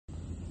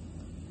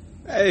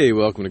Hey,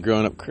 welcome to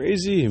Growing Up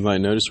Crazy. You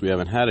might notice we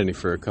haven't had any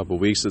for a couple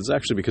weeks. It's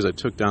actually because I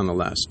took down the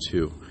last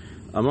two.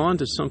 I'm on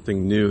to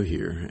something new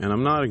here, and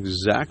I'm not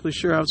exactly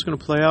sure how it's going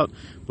to play out,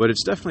 but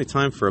it's definitely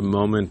time for a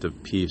moment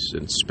of peace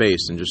and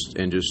space and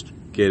just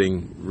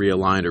getting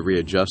realigned or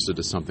readjusted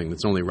to something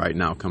that's only right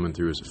now coming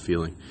through as a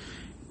feeling.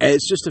 And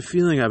it's just a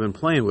feeling I've been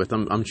playing with.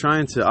 I'm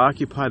trying to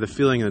occupy the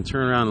feeling and then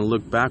turn around and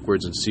look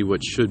backwards and see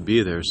what should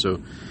be there. So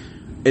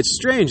it's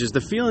strange. Is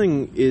the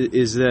feeling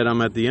is that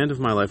I'm at the end of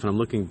my life and I'm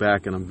looking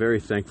back and I'm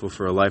very thankful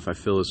for a life I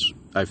feel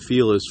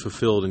is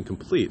fulfilled and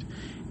complete.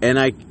 And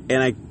I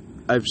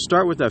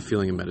start with that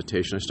feeling in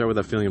meditation. I start with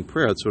that feeling in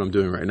prayer. That's what I'm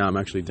doing right now. I'm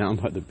actually down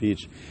by the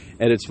beach,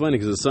 and it's funny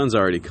because the sun's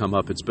already come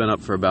up. It's been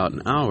up for about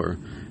an hour,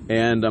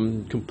 and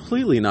I'm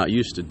completely not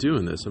used to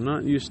doing this. I'm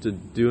not used to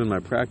doing my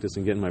practice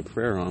and getting my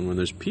prayer on when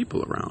there's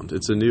people around.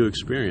 It's a new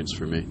experience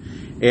for me,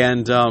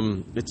 and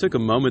it took a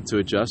moment to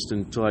adjust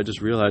until I just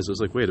realized I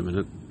was like, wait a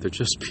minute, they're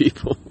just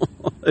people.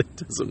 It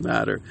doesn't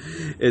matter.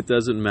 It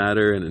doesn't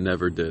matter, and it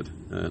never did.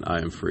 And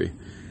I am free.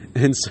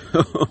 And so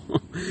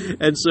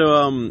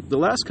the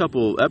last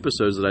couple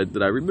episodes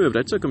that I removed,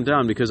 I took them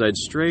down because I'd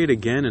strayed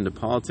again into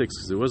politics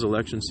because it was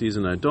election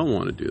season. And I don't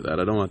want to do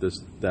that. I don't want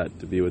that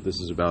to be what this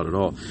is about at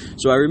all.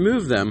 So I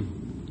removed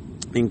them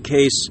in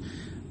case,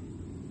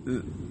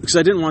 because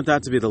I didn't want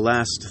that to be the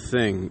last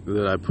thing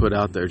that I put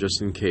out there, just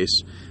in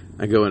case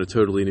I go in a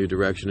totally new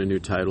direction, a new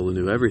title, a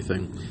new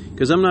everything.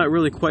 Because I'm not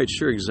really quite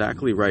sure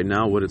exactly right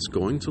now what it's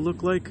going to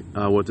look like,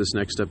 what this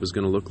next step is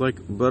going to look like.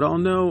 But I'll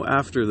know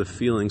after the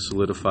feeling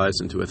solidifies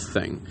into a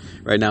thing.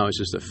 Right now it's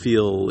just a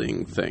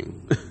feeling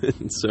thing.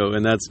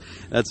 and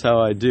that's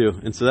how I do.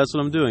 And so that's what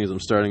I'm doing, is I'm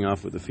starting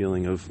off with the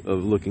feeling of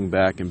looking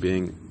back and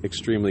being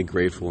extremely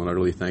grateful and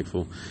utterly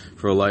thankful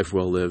for a life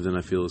well lived, and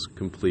I feel is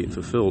complete,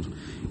 fulfilled.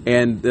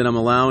 And then I'm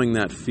allowing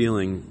that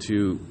feeling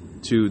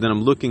then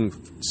I'm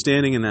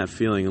standing in that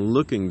feeling and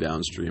looking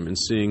downstream and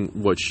seeing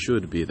what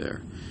should be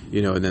there,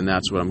 and then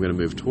that's what I'm going to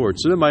move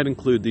towards. So that might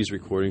include these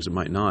recordings, it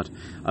might not.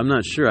 I'm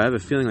not sure. I have a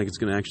feeling like it's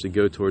going to actually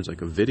go towards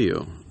like a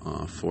video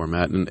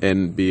format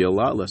and be a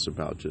lot less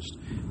about just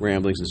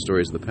ramblings and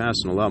stories of the past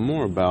and a lot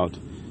more about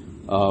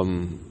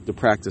the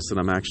practice that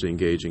I'm actually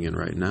engaging in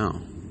right now.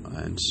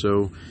 And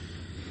so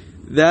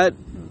that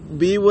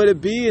be what it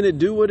be and it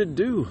do what it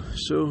do.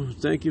 So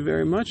thank you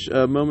very much.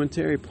 A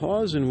momentary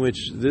pause in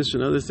which this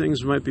and other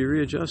things might be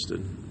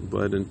readjusted.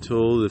 But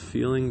until the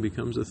feeling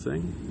becomes a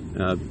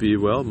thing, be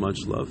well, much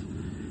love,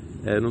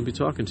 and I'll be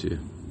talking to you.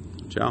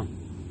 Ciao.